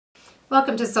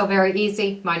Welcome to Sew Very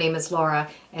Easy. My name is Laura,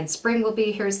 and spring will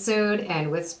be here soon, and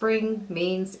with spring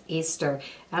means Easter.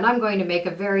 And I'm going to make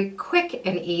a very quick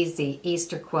and easy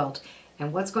Easter quilt.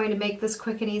 And what's going to make this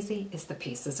quick and easy is the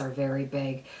pieces are very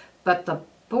big. But the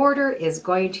border is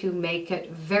going to make it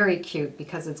very cute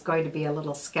because it's going to be a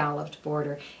little scalloped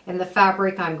border. And the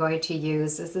fabric I'm going to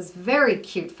use is this very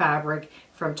cute fabric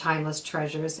from Timeless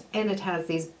Treasures, and it has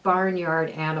these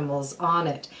barnyard animals on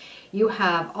it. You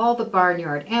have all the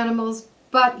barnyard animals,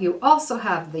 but you also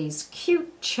have these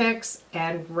cute chicks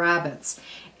and rabbits.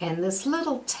 And this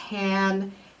little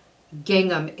tan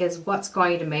gingham is what's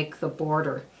going to make the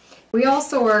border. We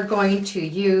also are going to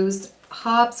use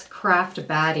Hobbs Craft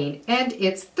batting, and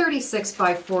it's 36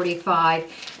 by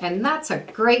 45, and that's a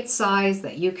great size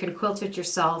that you can quilt it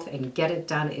yourself and get it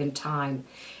done in time.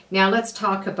 Now let's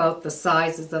talk about the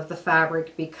sizes of the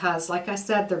fabric because, like I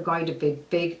said, they're going to be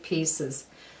big pieces.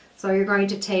 So you're going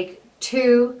to take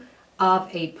 2 of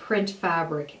a print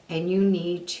fabric and you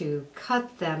need to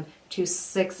cut them to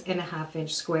 6.5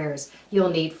 inch squares. You'll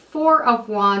need 4 of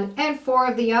one and 4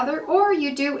 of the other, or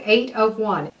you do 8 of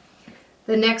one.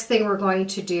 The next thing we're going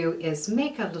to do is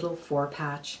make a little 4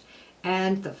 patch,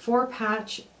 and the 4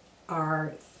 patch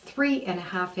are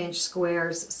 3.5 inch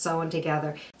squares sewn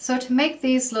together. So to make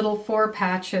these little 4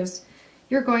 patches,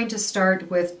 you're going to start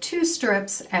with 2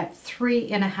 strips at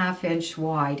 3.5 inch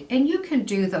wide, and you can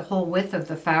do the whole width of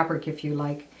the fabric if you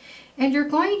like. And you're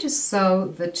going to sew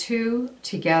the 2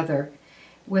 together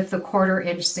with the 1/4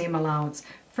 inch seam allowance.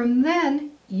 From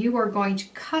then, you are going to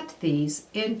cut these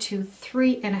into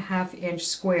 3.5 inch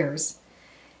squares.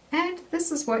 And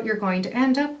this is what you're going to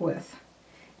end up with.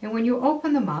 And when you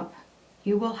open them up,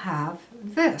 you will have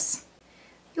this.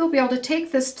 You'll be able to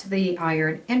take this to the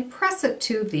iron and press it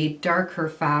to the darker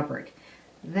fabric.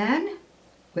 Then,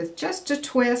 with just a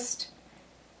twist,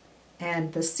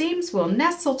 and the seams will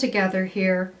nestle together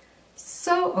here,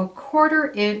 sew a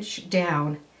 1/4 inch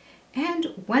down. And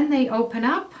when they open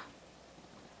up,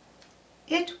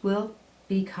 it will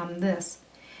become this.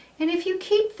 And if you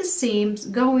keep the seams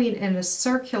going in a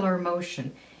circular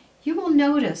motion, you will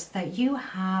notice that you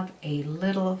have a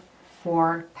little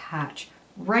 4 patch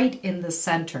right in the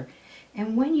center.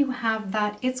 And when you have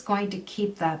that, it's going to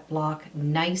keep that block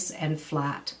nice and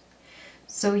flat.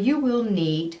 So you will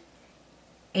need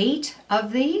 8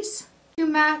 of these to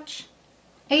match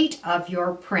 8 of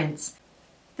your prints.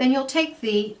 Then you'll take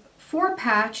the 4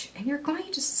 patch and you're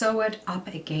going to sew it up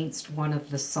against one of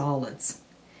the solids.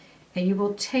 And you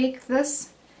will take this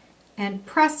and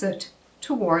press it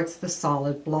towards the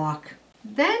solid block.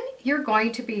 Then you're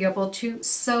going to be able to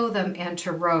sew them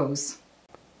into rows.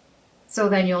 So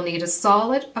then you'll need a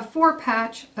solid, a 4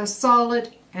 patch, a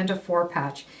solid, and a 4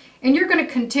 patch. And you're going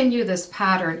to continue this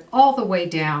pattern all the way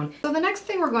down. So the next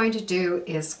thing we're going to do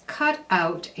is cut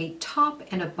out a top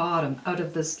and a bottom out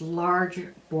of this large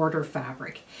border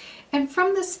fabric. And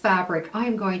from this fabric,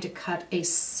 I'm going to cut a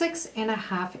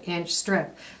 6.5 inch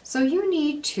strip. So you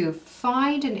need to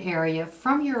find an area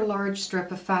from your large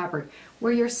strip of fabric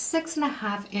where your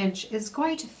 6.5 inch is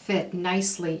going to fit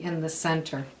nicely in the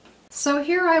center. So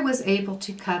here I was able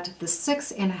to cut the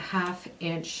 6.5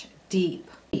 inch deep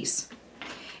piece.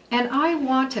 And I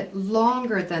want it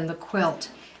longer than the quilt.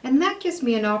 And that gives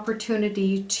me an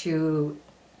opportunity to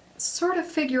sort of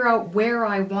figure out where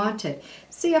I want it.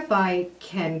 See if I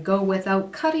can go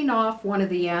without cutting off one of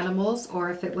the animals, or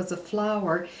if it was a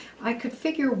flower, I could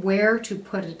figure where to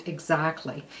put it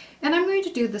exactly. And I'm going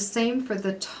to do the same for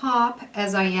the top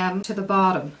as I am to the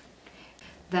bottom.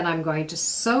 Then I'm going to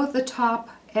sew the top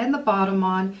and the bottom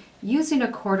on using a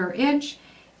 1/4 inch,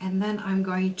 and then I'm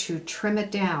going to trim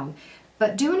it down.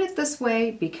 But doing it this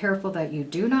way, be careful that you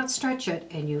do not stretch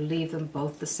it and you leave them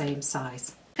both the same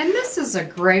size. And this is a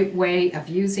great way of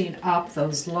using up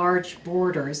those large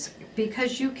borders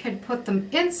because you can put them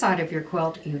inside of your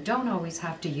quilt. You don't always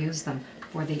have to use them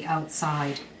for the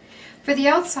outside. For the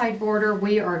outside border,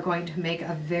 we are going to make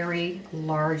a very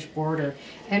large border,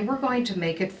 and we're going to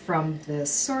make it from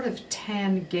this sort of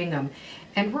tan gingham.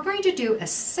 And we're going to do a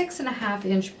 6.5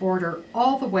 inch border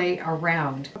all the way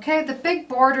around. Okay, the big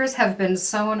borders have been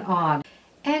sewn on.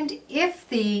 And if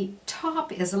the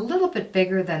top is a little bit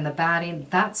bigger than the batting,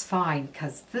 that's fine,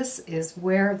 because this is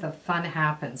where the fun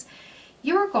happens.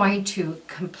 You're going to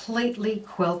completely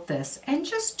quilt this and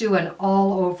just do an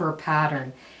all-over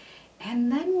pattern.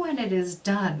 And then when it is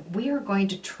done, we are going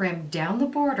to trim down the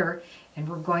border, and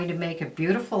we're going to make a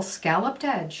beautiful scalloped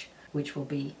edge, which will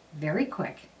be very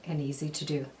quick and easy to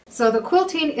do. So the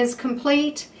quilting is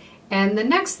complete, and the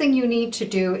next thing you need to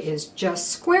do is just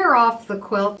square off the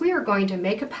quilt. We are going to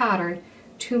make a pattern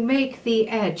to make the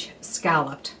edge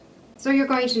scalloped. So you're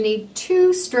going to need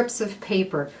 2 strips of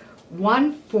paper,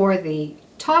 one for the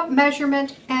top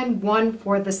measurement and one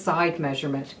for the side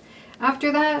measurement.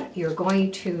 After that, you're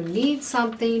going to need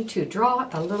something to draw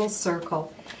a little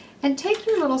circle. And take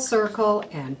your little circle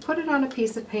and put it on a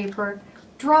piece of paper,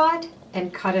 draw it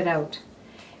and cut it out.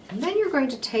 And then you're going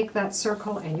to take that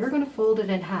circle and you're going to fold it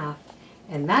in half.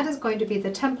 And that is going to be the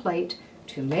template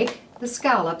to make the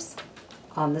scallops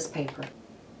on this paper.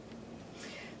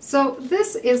 So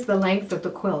this is the length of the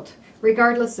quilt,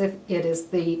 regardless if it is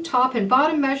the top and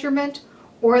bottom measurement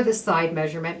or the side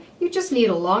measurement. You just need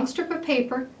a long strip of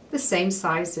paper the same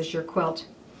size as your quilt.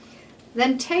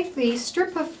 Then take the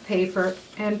strip of paper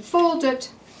and fold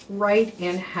it right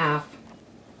in half.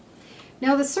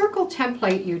 Now the circle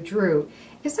template you drew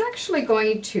is actually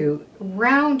going to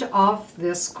round off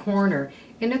this corner,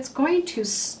 and it's going to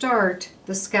start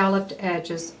the scalloped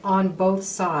edges on both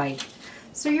sides.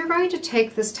 So you're going to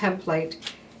take this template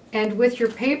and with your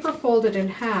paper folded in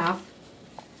half,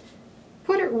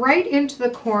 put it right into the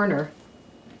corner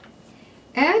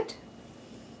and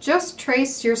just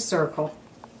trace your circle.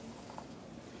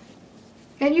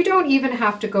 And you don't even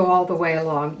have to go all the way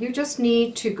along. You just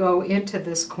need to go into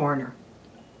this corner.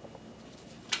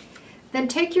 Then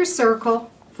take your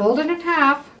circle, fold it in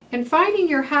half, and finding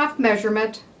your half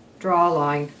measurement, draw a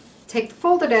line. Take the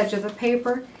folded edge of the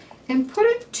paper and put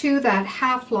it to that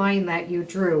half line that you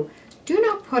drew. Do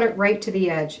not put it right to the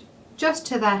edge, just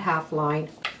to that half line.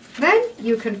 Then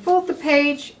you can fold the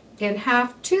page in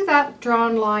half to that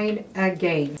drawn line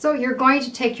again. So you're going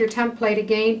to take your template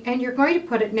again and you're going to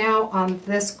put it now on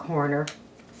this corner.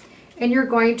 And you're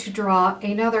going to draw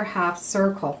another half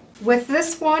circle. With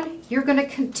this one, you're going to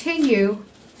continue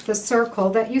the circle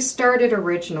that you started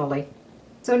originally.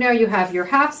 So now you have your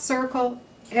half circle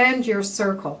and your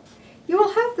circle. You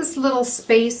will have this little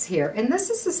space here, and this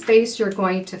is the space you're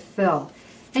going to fill.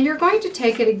 And you're going to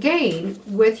take it again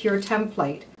with your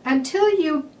template until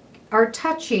you are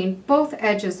touching both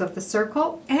edges of the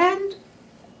circle and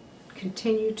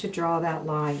continue to draw that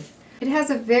line. It has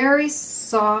a very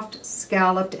soft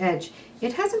scalloped edge.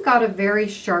 It hasn't got a very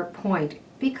sharp point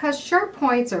because sharp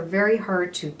points are very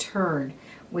hard to turn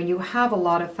when you have a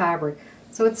lot of fabric.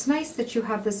 So it's nice that you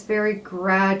have this very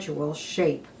gradual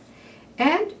shape.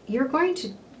 And you're going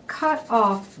to cut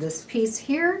off this piece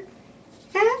here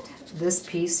and this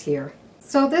piece here.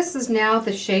 So this is now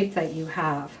the shape that you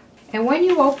have. And when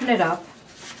you open it up,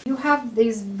 you have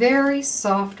these very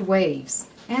soft waves.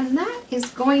 And that is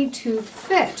going to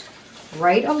fit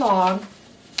right along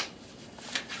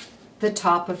the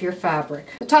top of your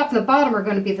fabric. The top and the bottom are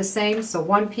going to be the same, so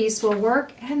one piece will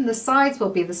work, and the sides will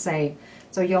be the same.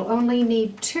 So you'll only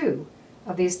need 2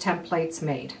 of these templates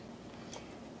made.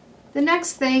 The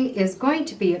next thing is going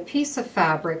to be a piece of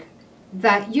fabric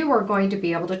that you are going to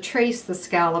be able to trace the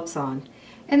scallops on.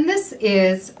 And this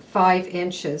is 5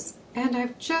 inches, and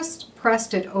I've just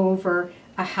pressed it over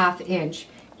a 1/2 inch.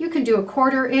 You can do a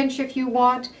 1/4 inch if you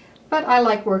want, but I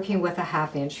like working with a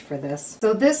 1/2 inch for this.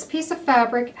 So this piece of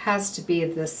fabric has to be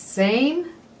the same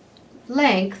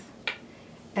length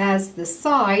as the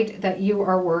side that you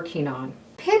are working on.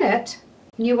 Pin it,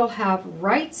 and you will have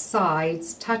right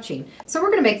sides touching. So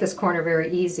we're going to make this corner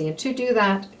very easy, and to do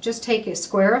that, just take a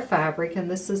square of fabric, and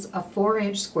this is a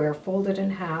 4-inch square, fold it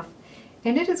in half,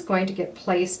 and it is going to get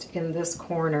placed in this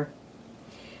corner.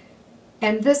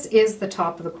 And this is the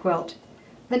top of the quilt.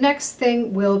 The next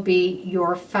thing will be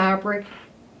your fabric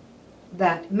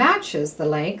that matches the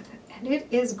length, and it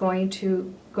is going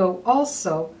to go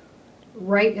also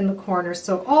right in the corner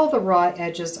so all the raw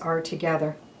edges are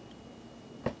together.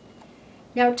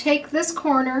 Now take this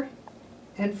corner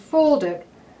and fold it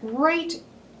right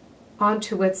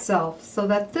onto itself so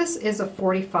that this is a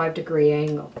 45-degree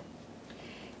angle.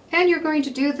 And you're going to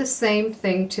do the same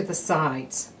thing to the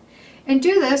sides. And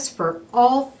do this for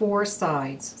all 4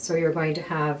 sides. So you're going to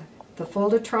have the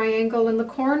folded triangle in the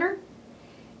corner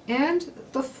and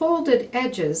the folded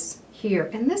edges here.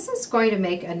 And this is going to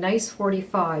make a nice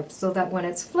 45 so that when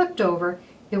it's flipped over,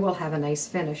 it will have a nice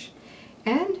finish.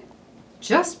 And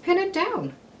just pin it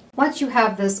down. Once you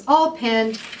have this all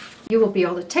pinned, you will be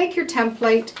able to take your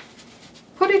template,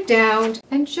 put it down,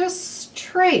 and just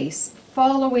trace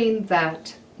following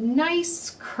that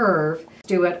nice curve.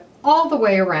 Do it all the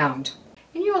way around.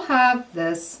 And you'll have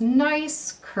this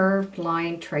nice curved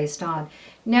line traced on.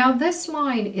 Now this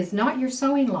line is not your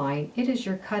sewing line, it is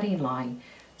your cutting line.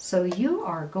 So you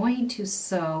are going to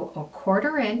sew a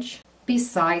 1/4 inch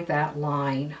beside that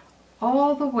line,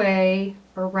 all the way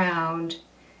around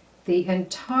the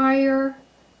entire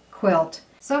quilt.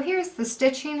 So here's the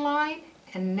stitching line,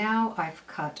 And now I've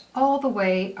cut all the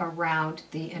way around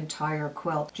the entire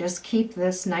quilt. Just keep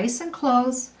this nice and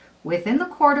close within the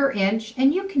 1/4 inch,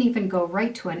 and you can even go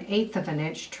right to 1/8 of an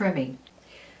inch trimming.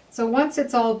 So once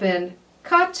it's all been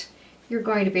cut, you're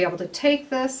going to be able to take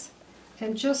this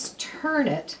and just turn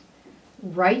it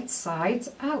right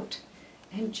sides out.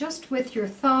 And just with your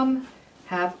thumb,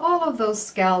 have all of those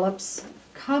scallops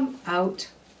come out,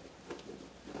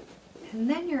 and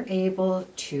then you're able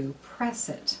to press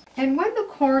it. And when the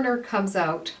corner comes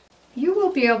out, you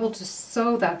will be able to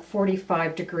sew that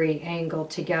 45-degree angle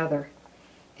together.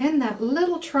 And that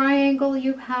little triangle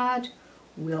you had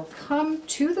will come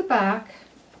to the back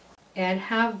and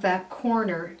have that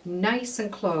corner nice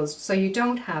and closed, so you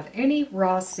don't have any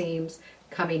raw seams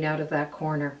coming out of that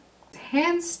corner.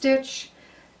 Hand stitch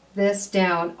this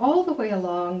down all the way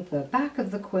along the back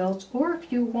of the quilt, or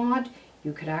if you want,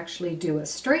 you could actually do a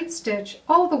straight stitch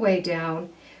all the way down.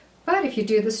 But if you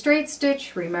do the straight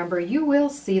stitch, remember you will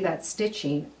see that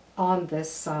stitching on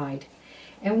this side.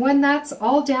 And when that's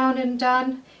all down and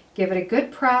done, give it a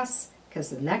good press, because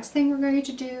the next thing we're going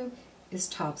to do is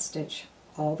top stitch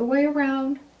all the way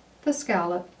around the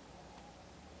scallop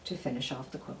to finish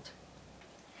off the quilt.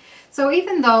 So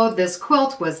even though this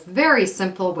quilt was very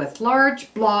simple with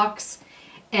large blocks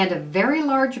and a very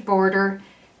large border,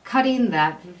 cutting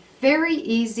that very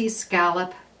easy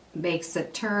scallop makes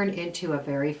it turn into a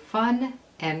very fun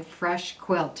and fresh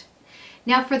quilt.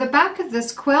 Now for the back of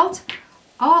this quilt,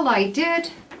 all I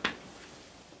did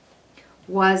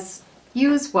was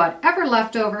use whatever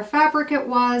leftover fabric it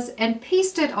was and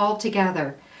pieced it all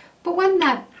together. But when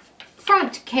that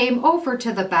front came over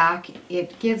to the back,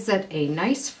 it gives it a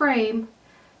nice frame,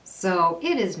 so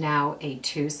it is now a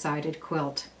 2-sided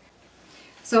quilt.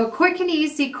 So a quick and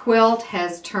easy quilt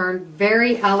has turned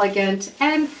very elegant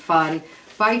and fun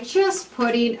by just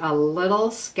putting a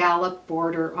little scallop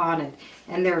border on it.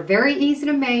 And they're very easy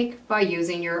to make by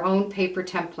using your own paper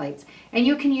templates. And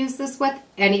you can use this with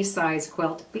any size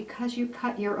quilt because you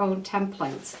cut your own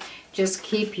templates. Just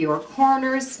keep your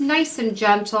corners nice and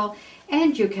gentle,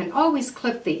 and you can always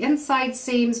clip the inside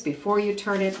seams before you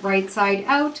turn it right side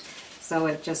out, so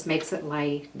it just makes it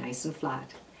lay nice and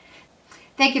flat.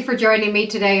 Thank you for joining me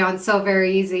today on Sew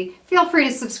Very Easy. Feel free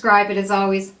to subscribe, and as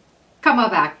always, come on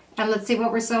back and let's see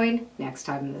what we're sewing next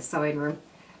time in the sewing room.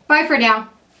 Bye for now.